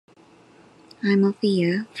I'm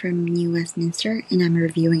Althea from New Westminster, and I'm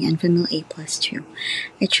reviewing Enfamil A Plus 2.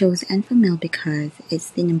 I chose Enfamil because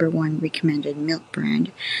it's the #1 recommended milk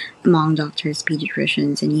brand among doctors,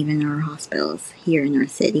 pediatricians, and even our hospitals here in our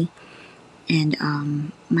city. And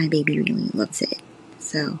my baby really loves it.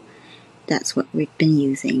 So that's what we've been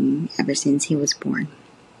using ever since he was born.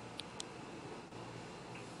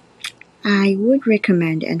 I would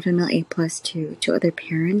recommend Enfamil A Plus 2 to other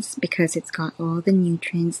parents because it's got all the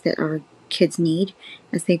nutrients that our kids need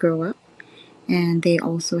as they grow up. And they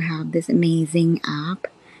also have this amazing app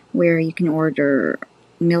where you can order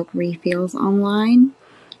milk refills online,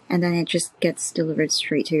 and then it just gets delivered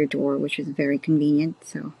straight to your door, which is very convenient.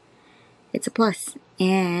 So it's a plus.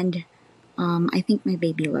 And I think my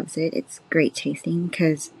baby loves it. It's great tasting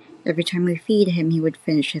because every time we feed him, he would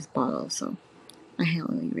finish his bottle. So I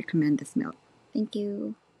highly recommend this milk. Thank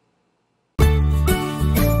you.